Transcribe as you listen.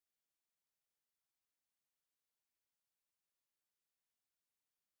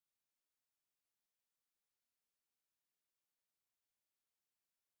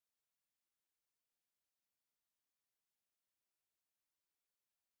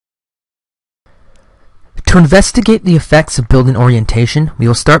To investigate the effects of building orientation, we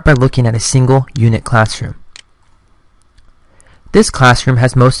will start by looking at a single unit classroom. This classroom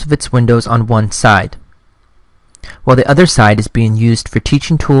has most of its windows on one side, while the other side is being used for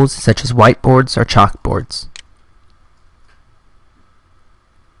teaching tools such as whiteboards or chalkboards.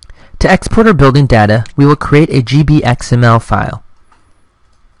 To export our building data, we will create a GBXML file.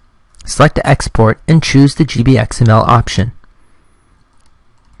 Select the Export and choose the GBXML option.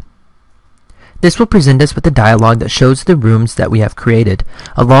 This will present us with a dialog that shows the rooms that we have created,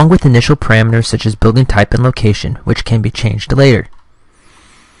 along with initial parameters such as building type and location, which can be changed later.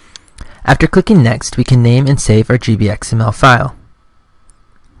 After clicking Next, we can name and save our GBXML file.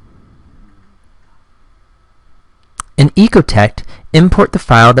 In Ecotect, import the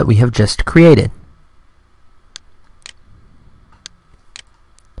file that we have just created.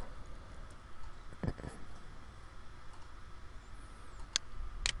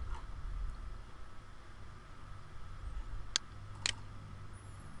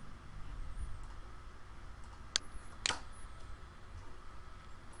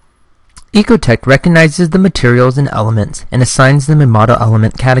 Ecotect recognizes the materials and elements and assigns them a model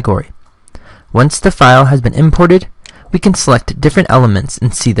element category. Once the file has been imported, we can select different elements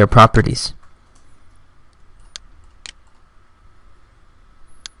and see their properties.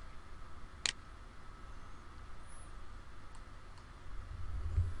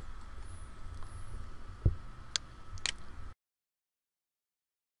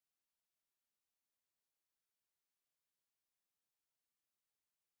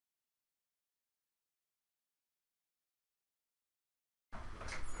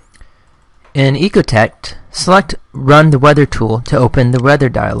 In Ecotect, select Run the Weather tool to open the Weather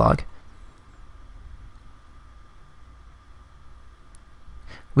dialog.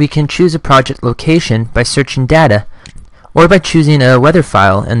 We can choose a project location by searching data or by choosing a weather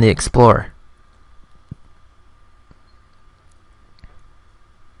file in the Explorer.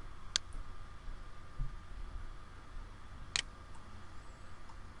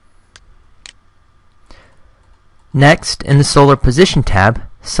 Next, in the Solar Position tab,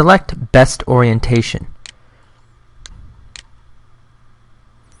 select Best Orientation.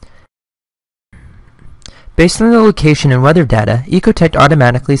 Based on the location and weather data, Ecotect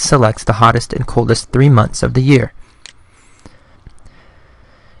automatically selects the hottest and coldest 3 months of the year.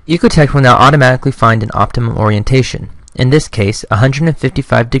 Ecotect will now automatically find an optimum orientation, in this case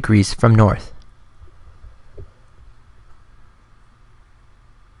 155 degrees from north.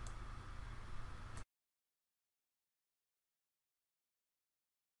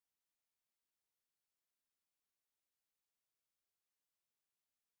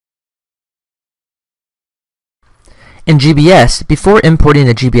 In GBS, before importing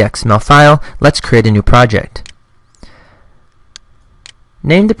the GBXML file, let's create a new project.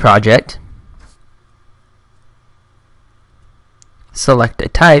 Name the project, select a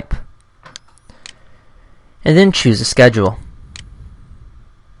type, and then choose a schedule.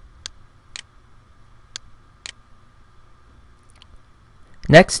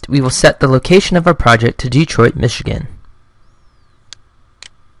 Next, we will set the location of our project to Detroit, Michigan.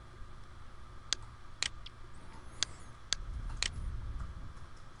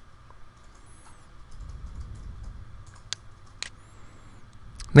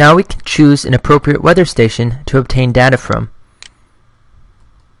 Now we can choose an appropriate weather station to obtain data from.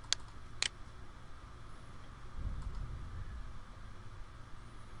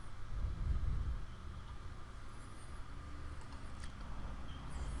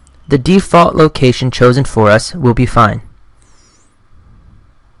 The default location chosen for us will be fine.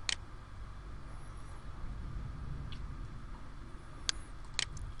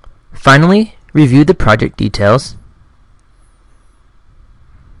 Finally, review the project details.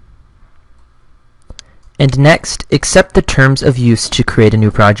 And next, accept the terms of use to create a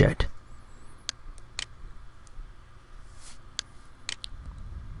new project.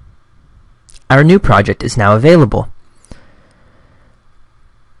 Our new project is now available.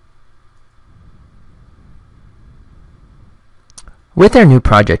 With our new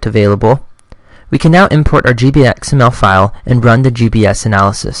project available, we can now import our GBXML file and run the GBS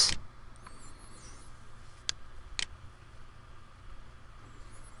analysis.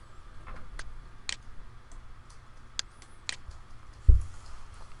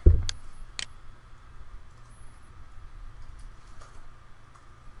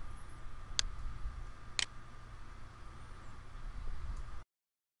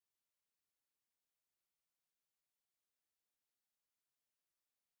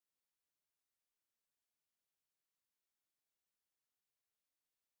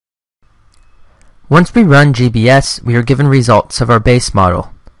 Once we run GBS, we are given results of our base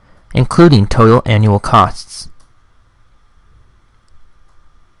model. including total annual costs.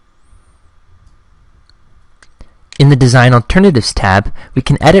 In the Design Alternatives tab, we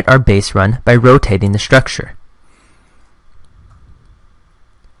can edit our base run by rotating the structure.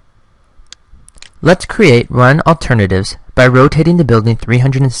 Let's create run alternatives by rotating the building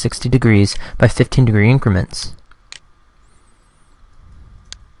 360 degrees by 15-degree increments.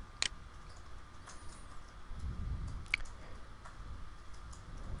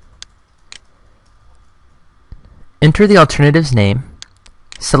 Enter the alternative's name,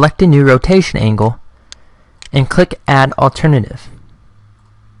 select a new rotation angle, and click Add Alternative.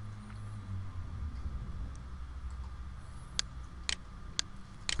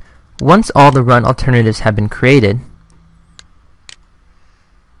 Once all the run alternatives have been created,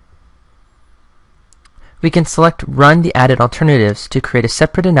 we can select Run the added alternatives to create a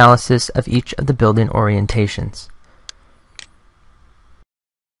separate analysis of each of the building orientations.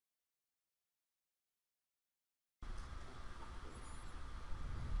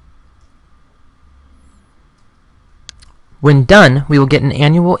 When done, we will get an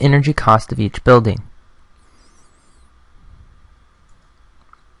annual energy cost of each building.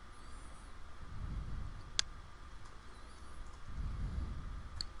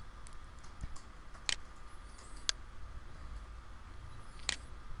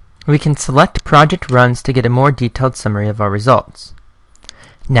 We can select project runs to get a more detailed summary of our results.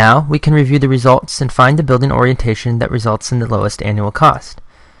 Now we can review the results and find the building orientation that results in the lowest annual cost.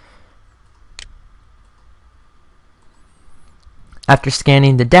 After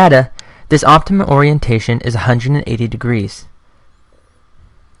scanning the data, this optimum orientation is 180 degrees.